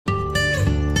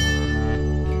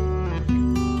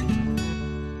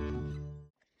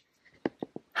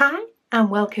Hi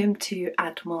and welcome to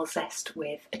Add More Zest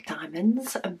with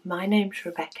Diamonds. My name's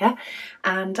Rebecca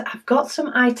and I've got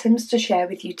some items to share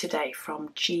with you today from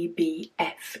GBFKE.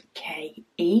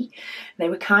 They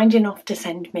were kind enough to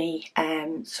send me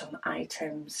some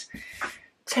items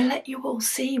to let you all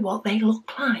see what they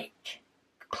look like.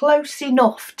 Close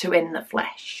enough to in the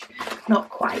flesh. Not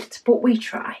quite, but we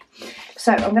try.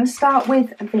 So I'm going to start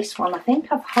with this one. I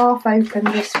think I've half opened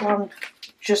this one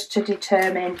just to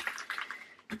determine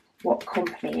what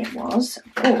company it was,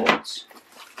 but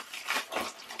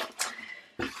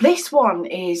this one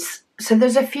is, so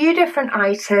there's a few different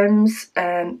items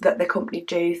that the company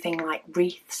do, things like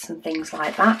wreaths and things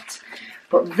like that,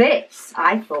 but this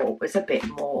I thought was a bit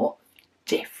more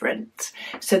different.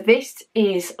 So this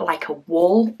is like a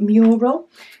wall mural.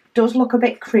 It does look a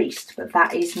bit creased, but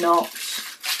that is not,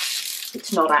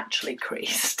 it's not actually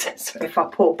creased. So if I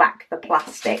pull back the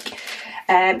plastic,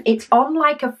 it's on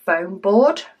like a foam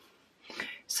board.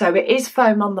 So it is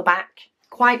foam on the back,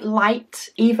 quite light,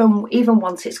 even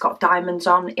once it's got diamonds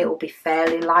on, it will be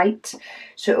fairly light.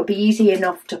 So it will be easy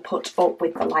enough to put up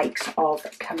with the likes of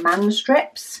command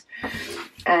strips.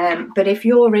 But if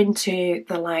you're into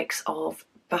the likes of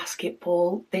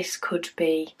basketball, this could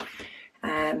be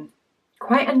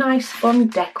quite a nice fun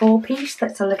decor piece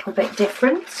that's a little bit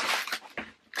different.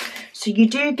 So you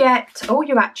do get,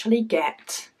 you actually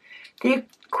get the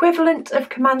equivalent of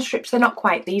command strips. They're not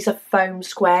quite, these are foam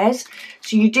squares.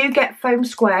 So you do get foam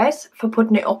squares for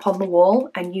putting it up on the wall,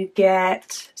 and you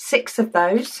get 6 of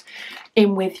those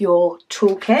in with your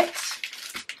toolkit.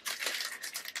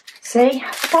 See,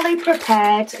 fully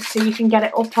prepared so you can get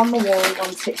it up on the wall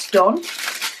once it's done.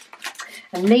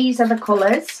 And these are the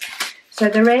colours. So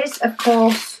there is, of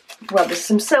course, well, there's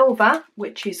some silver,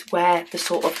 which is where the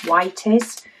sort of white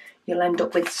is. You'll end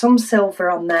up with some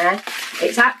silver on there.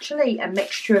 It's actually a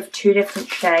mixture of 2 different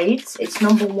shades. It's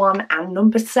number 1 and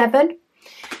number 7.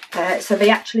 So they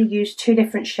actually use 2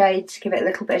 different shades to give it a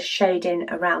little bit of shading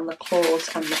around the claws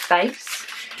and the face.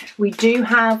 We do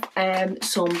have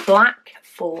some black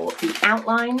for the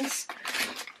outlines.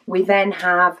 We then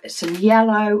have some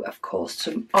yellow, of course,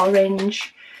 some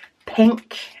orange,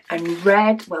 pink and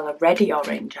red. Well, a reddy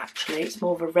orange actually. It's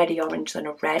more of a reddy orange than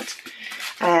a red.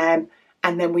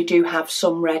 And then we do have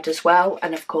some red as well,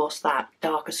 and of course that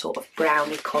darker sort of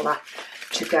browny colour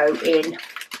to go in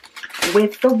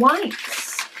with the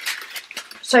whites.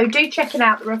 So do check it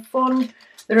out. There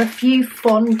are a few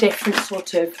fun different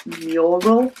sort of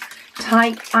mural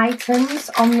type items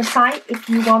on the site if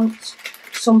you want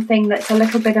something that's a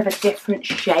little bit of a different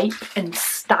shape and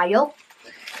style,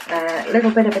 a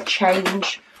little bit of a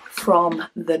change from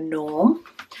the norm.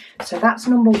 So that's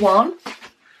number 1.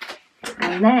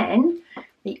 And then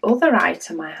the other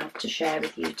item I have to share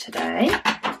with you today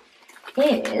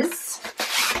is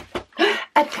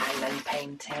a diamond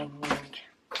painting.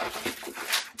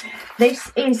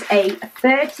 This is a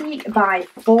 30 by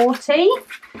 40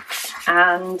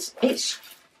 and it's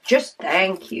just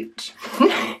dang cute.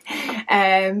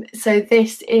 So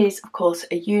this is, of course,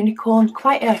 a unicorn,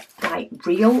 quite a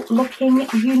real looking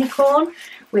unicorn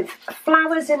with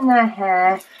flowers in their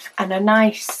hair and a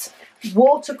nice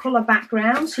watercolour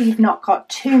background, so you've not got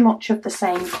too much of the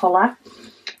same colour.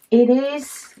 It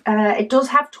is, it does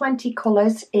have 20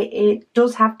 colours. It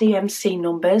does have DMC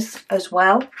numbers as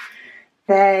well.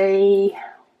 They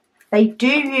do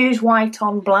use white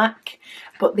on black,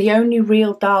 but the only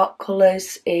real dark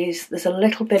colours is there's a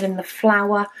little bit in the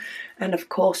flower and of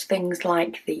course things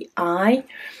like the eye.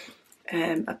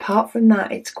 Apart from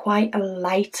that, it's quite a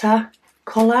lighter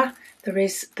colour. There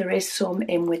is some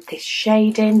in with this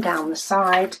shading down the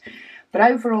side, but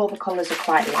overall the colours are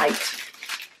quite light.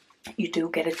 You do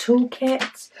get a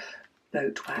toolkit,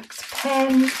 boat wax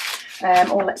pen,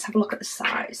 or let's have a look at the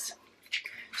size.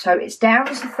 So it's down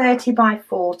as a 30 by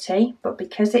 40, but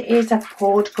because it is a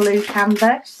poured glue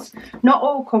canvas, not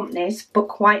all companies, but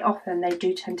quite often they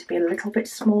do tend to be a little bit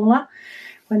smaller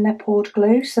when they're poured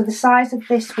glue. So the size of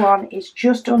this one is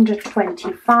just under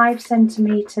 25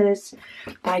 centimetres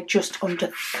by just under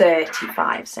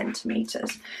 35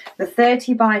 centimetres. The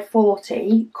 30 by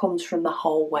 40 comes from the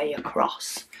whole way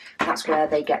across. That's where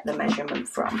they get the measurement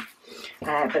from.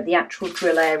 But the actual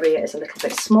drill area is a little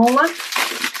bit smaller.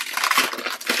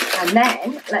 And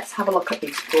then let's have a look at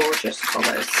these gorgeous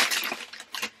colours.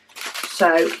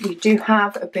 So we do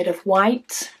have a bit of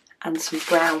white and some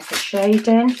brown for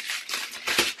shading.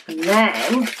 And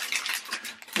then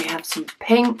we have some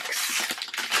pinks,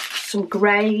 some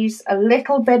greys, a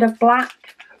little bit of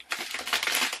black,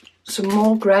 some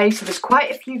more grey. So there's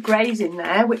quite a few greys in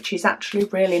there, which is actually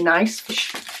really nice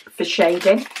for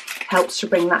shading. Helps to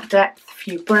bring that depth. A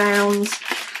few browns,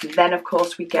 Then of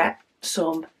course we get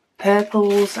some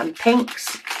purples and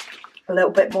pinks, a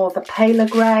little bit more of a paler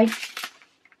grey,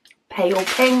 pale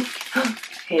pink.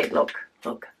 Here, look,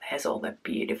 there's all the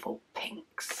beautiful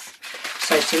pinks.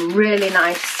 So some really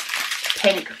nice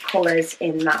pink colours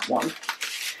in that one.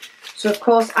 So of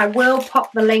course I will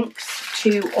pop the links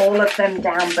to all of them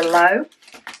down below.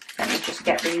 Let me just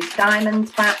get these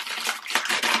diamonds back.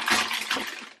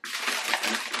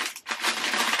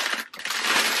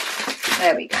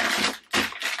 There we go.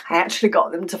 I actually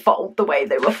got them to fold the way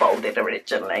they were folded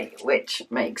originally, which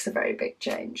makes a very big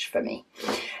change for me.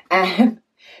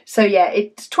 So yeah,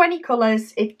 it's 20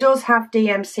 colours. It does have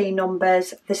DMC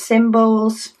numbers. The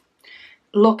symbols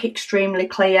look extremely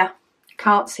clear.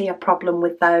 Can't see a problem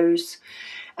with those.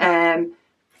 And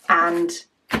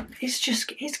it's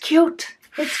cute.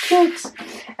 It's cute.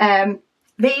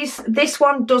 This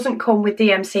one doesn't come with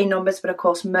DMC numbers, but of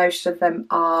course most of them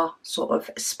are sort of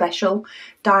special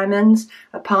diamonds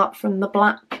apart from the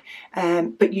black.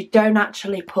 But you don't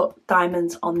actually put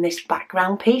diamonds on this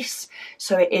background piece.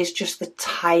 So it is just the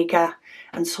tiger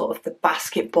and sort of the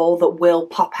basketball that will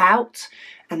pop out.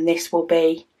 And this will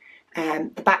be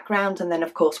the background. And then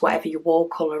of course whatever your wall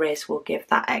colour is will give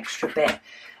that extra bit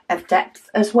of depth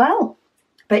as well.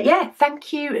 But yeah,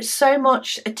 thank you so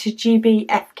much to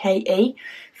GBFKE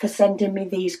for sending me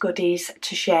these goodies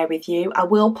to share with you. I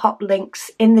will pop links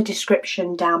in the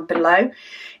description down below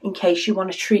in case you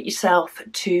want to treat yourself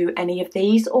to any of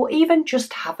these or even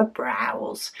just have a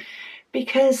browse,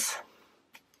 because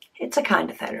it's a kind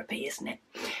of therapy, isn't it?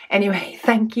 Anyway,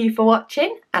 thank you for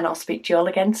watching and I'll speak to you all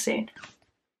again soon.